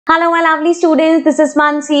Hello my lovely students, this is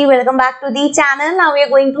Mansi. Welcome back to the channel. Now we are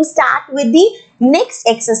going to start with the next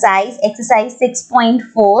exercise, exercise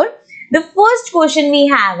 6.4. The first question we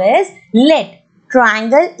have is, let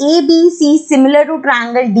triangle ABC similar to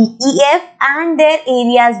triangle DEF and their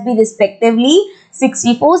areas be respectively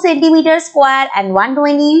 64 centimeter square and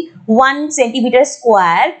 121 centimeter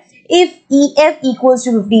square. If EF equals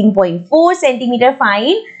to 15.4 centimeter,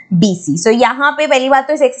 find BC. So यहाँ पे पहली बात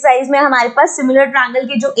तो इस exercise में हमारे पास similar triangle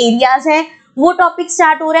के जो एरियाज हैं वो टॉपिक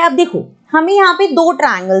स्टार्ट हो रहा है। अब देखो हमें यहाँ पे दो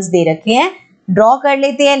ट्रायंगल्स दे रखे हैं, ड्रॉ कर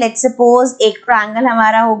लेते हैं। लेट्स सपोज एक ट्रायंगल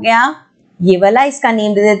हमारा हो गया ये वाला, इसका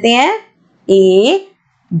नेम दे देते हैं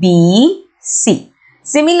ABC।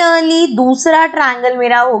 सिमिलरली दूसरा ट्रायंगल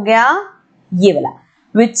मेरा हो गया ये वाला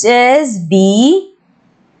विच इज DEF।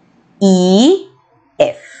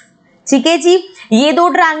 ठीक है जी, ये दो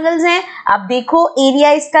ट्रायंगल्स हैं। अब देखो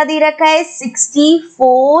एरिया इसका दे रखा है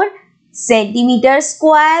 64 सेंटीमीटर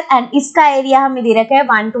स्क्वायर एंड इसका एरिया हमें दे रखा है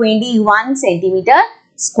 121 सेंटीमीटर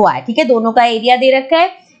स्क्वायर। ठीक है, दोनों का एरिया दे रखा है।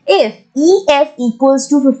 इफ EF इक्वल्स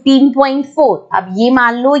टू 15.4, अब ये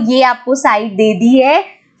मान लो ये आपको साइड दे दी है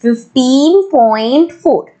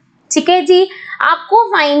 15.4। ठीक है जी, आपको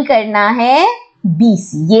फाइंड करना है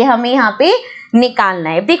BC, ये हमें यहाँ पे निकालना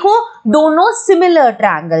है। देखो दोनों सिमिलर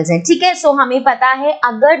ट्रायंगल्स हैं, ठीक है। सो हमें पता है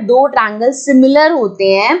अगर दो ट्रायंगल सिमिलर होते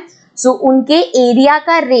हैं सो उनके एरिया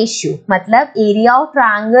का रेशियो, मतलब area of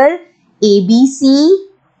triangle ABC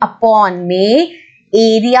upon में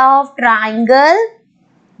एरिया ऑफ ट्रायंगल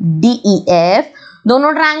DEF,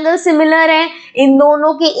 दोनों ट्रायंगल सिमिलर हैं, इन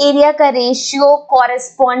दोनों के एरिया का रेशियो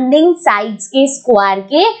कॉरेस्पॉन्डिंग साइड्स के स्क्वायर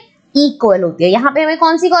के इक्वल होती है। यहाँ पे हमें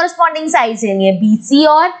कौन सी कॉरेस्पॉन्डिंग साइड्स लेनी है, BC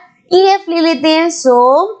और EF ले लेते हैं। सो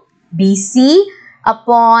BC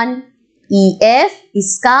अपॉन EF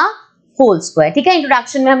इसका होल स्क्वायर। ठीक है,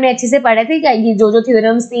 इंट्रोडक्शन में हमने अच्छे से पढ़े थे क्या ये जो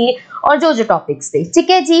थ्योरम्स थी और जो टॉपिक्स थे। ठीक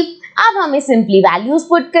है जी, अब हमें सिंपली वैल्यूज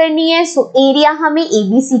पुट करनी है। सो एरिया हमें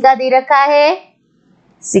ABC का दे रखा है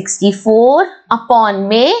 64 अपॉन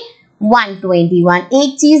में 121।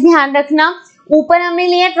 एक चीज ध्यान रखना, ऊपर हमने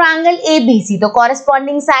लिया ट्रायंगल ABC तो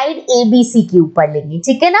कॉरेस्पॉन्डिंग साइड ABC के ऊपर लेंगे।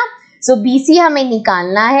 ठीक है ना। सो BC हमें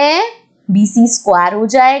निकालना है, BC स्क्वायर हो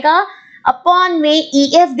जाएगा अपॉन में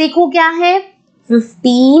EF देखो क्या है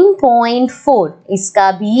 15.4,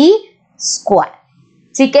 इसका भी स्क्वायर।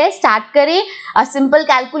 ठीक है, स्टार्ट करें। और सिंपल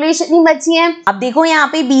कैलकुलेशन ही बची है। अब देखो यहाँ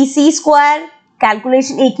पे BC स्क्वायर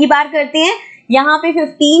कैलकुलेशन एक ही बार करते हैं। यहाँ पे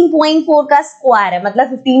 15.4 का स्क्वायर है, मतलब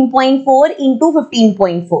 15.4 इंटू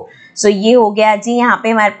 15.4। सो ये हो गया जी यहाँ पे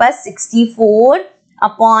हमारे पास 64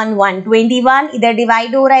 अपॉन 121, इधर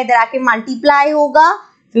डिवाइड हो रहा है, इधर आके मल्टीप्लाई होगा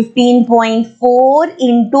 15.4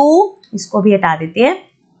 इंटू, इसको भी हटा देते हैं,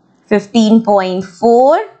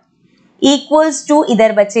 15.4 इक्वल्स टू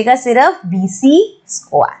इधर बचेगा सिर्फ BC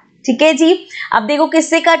स्क्वायर। ठीक है जी, अब देखो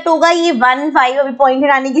किससे कट होगा ये 15, अभी पॉइंट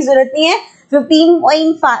हटाने की जरूरत नहीं है।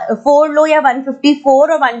 15.4 लो या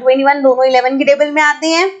 154 और 121 दोनों 11 के टेबल में आते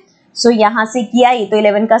हैं। सो यहाँ से किया, ये तो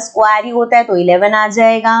 11 का स्क्वायर ही होता है तो 11 आ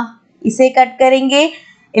जाएगा। इसे कट करेंगे,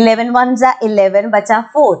 11 1 जा 11 बचा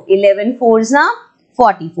 4, 11 4 जा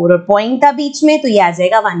 44 और पॉइंट था बीच में तो ये आ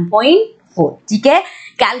जाएगा 1.4। ठीक है,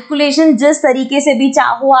 कैलकुलेशन जिस तरीके से भी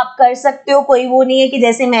चाहो आप कर सकते हो, कोई वो नहीं है कि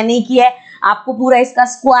जैसे मैंने किया है आपको पूरा इसका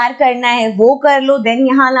स्क्वायर करना है वो कर लो देन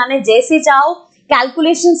यहाँ लाना है, जैसे चाहो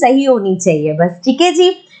कैलकुलेशन सही होनी चाहिए बस। ठीक है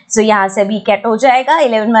जी, सो यहाँ से भी कट हो जाएगा,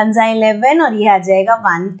 11 1 जा 11 और ये आ जाएगा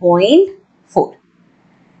 1.4।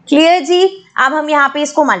 क्लियर जी। अब हम यहाँ पे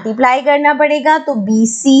इसको मल्टीप्लाई करना पड़ेगा तो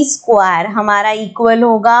BC स्क्वायर हमारा इक्वल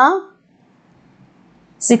होगा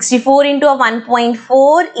 64 इंटू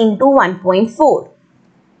 1.4 इंटू 1.4।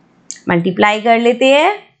 मल्टीप्लाई कर लेते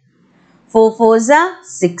हैं, 4 4 जा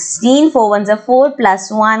 16, 4 1 जा 4 प्लस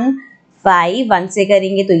 1 5, 1 से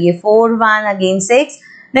करेंगे तो ये 4 1 अगेन 6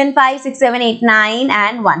 देन 5 6 7 8 9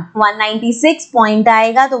 एंड 1 196 पॉइंट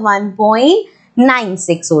आएगा तो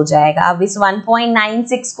 1.96 हो जाएगा। अब इस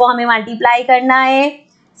 1.96 को हमें मल्टीप्लाई करना है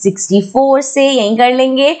 64 से, यहीं कर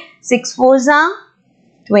लेंगे, 6 4 जा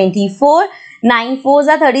 24, 9 4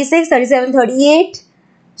 जा 36, 37 38,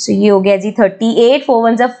 सो ये हो गया जी 38, 4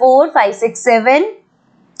 1 जा 4, 5 6 7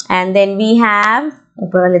 एंड देन वी हैव,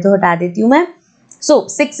 ऊपर वाले तो हटा देती हूँ मैं, सो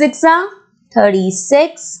 6 6 जा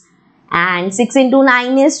 36 and 6 into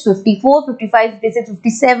 9 is 54, 55, 56,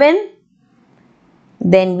 57.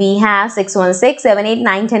 Then we have 6 1 6 7 8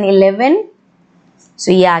 9 10 11.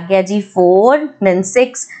 So ये आ गया जी 4, then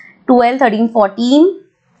 6 12 13 14,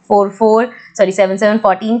 4 4 sorry 7 7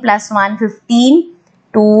 14 plus 1 15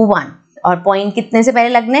 2 1 और पॉइंट कितने से पहले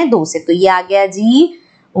लगना है 2 से, तो ये आ गया जी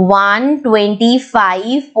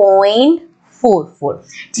 125.44।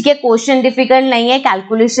 ठीक है, क्वेश्चन डिफिकल्ट नहीं है,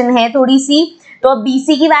 कैलकुलेशन है थोड़ी सी तो अब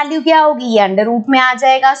BC की वैल्यू क्या होगी, ये अंडर रूट में आ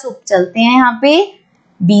जाएगा। सो चलते हैं यहाँ पे,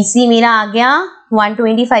 BC मेरा आ गया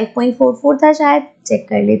 125.44 था शायद, चेक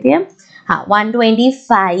कर लेते हैं। हाँ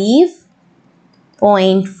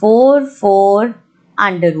 125.44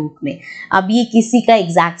 अंडर रूट में। अब ये किसी का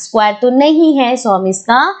एग्जैक्ट स्क्वायर तो नहीं है, सो हम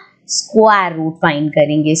इसका स्क्वायर रूट फाइंड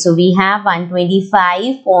करेंगे। So we have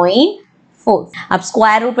 125.4। अब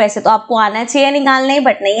स्क्वायर रूट वैसे तो आपको आना चाहिए निकालने,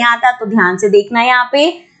 बट नहीं आता, तो ध्यान से देखना। यहाँ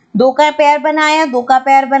पे 2 का पेयर बनाया, 2 का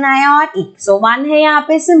पेयर बनाया और 1, सो 1 है यहाँ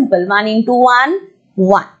पे, सिंपल 1 into 1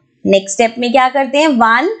 1। नेक्स्ट स्टेप में क्या करते हैं,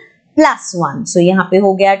 1 + 1, सो यहाँ पे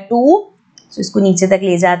हो गया 2। सो इसको नीचे तक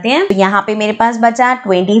ले जाते हैं। यहाँ पे मेरे पास बचा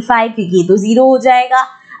 25, क्योंकि ये तो 0 हो जाएगा।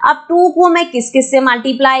 अब 2 को मैं किस किस से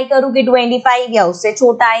मल्टीप्लाई करूँ कि 25 या उससे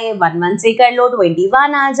छोटा है, 1 1 से कर लो,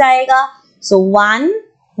 21 आ जाएगा। सो 1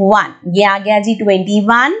 1, ये आ गया जी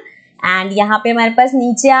 21। एंड यहाँ पे हमारे पास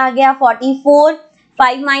नीचे आ गया 44,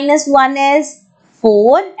 5 - 1 is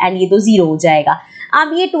 4 एंड ये तो 0 हो जाएगा।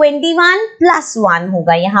 अब ये 21 + 1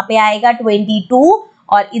 होगा, यहाँ पे आएगा 22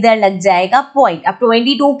 और इधर लग जाएगा पॉइंट। अब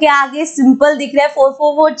 22 के आगे सिंपल दिख रहा है 4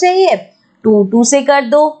 4 4 चाहिए, 2 2 से कर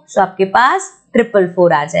दो, सो आपके पास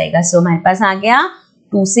 444 आ जाएगा। सो हमारे पास आ गया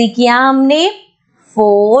 2 से किया हमने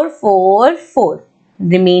 4 4 4,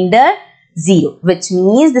 reminder 0, which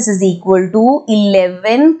means this is equal to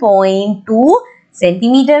 11.2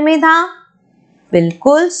 centimetre में था,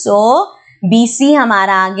 बिल्कुल। सो BC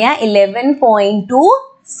हमारा आ गया 11.2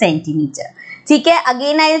 सेंटीमीटर। ठीक है,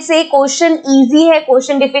 again I will say question easy है,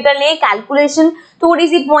 क्वेश्चन डिफिकल्ट नहीं है। कैलकुलेशन थोड़ी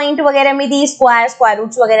सी पॉइंट वगैरह में थी, स्क्वायर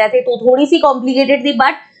रूट्स वगैरह थे, तो थोड़ी सी कॉम्प्लिकेटेड थी,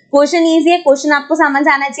 बट क्वेश्चन इजी है। क्वेश्चन आपको समझ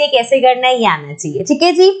आना चाहिए, कैसे करना है ये आना चाहिए। ठीक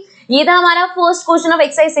है जी, ये था हमारा फर्स्ट क्वेश्चन ऑफ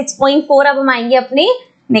एक्सरसाइज 6.4। अब हम आएंगे अपने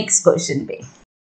नेक्स्ट क्वेश्चन पे।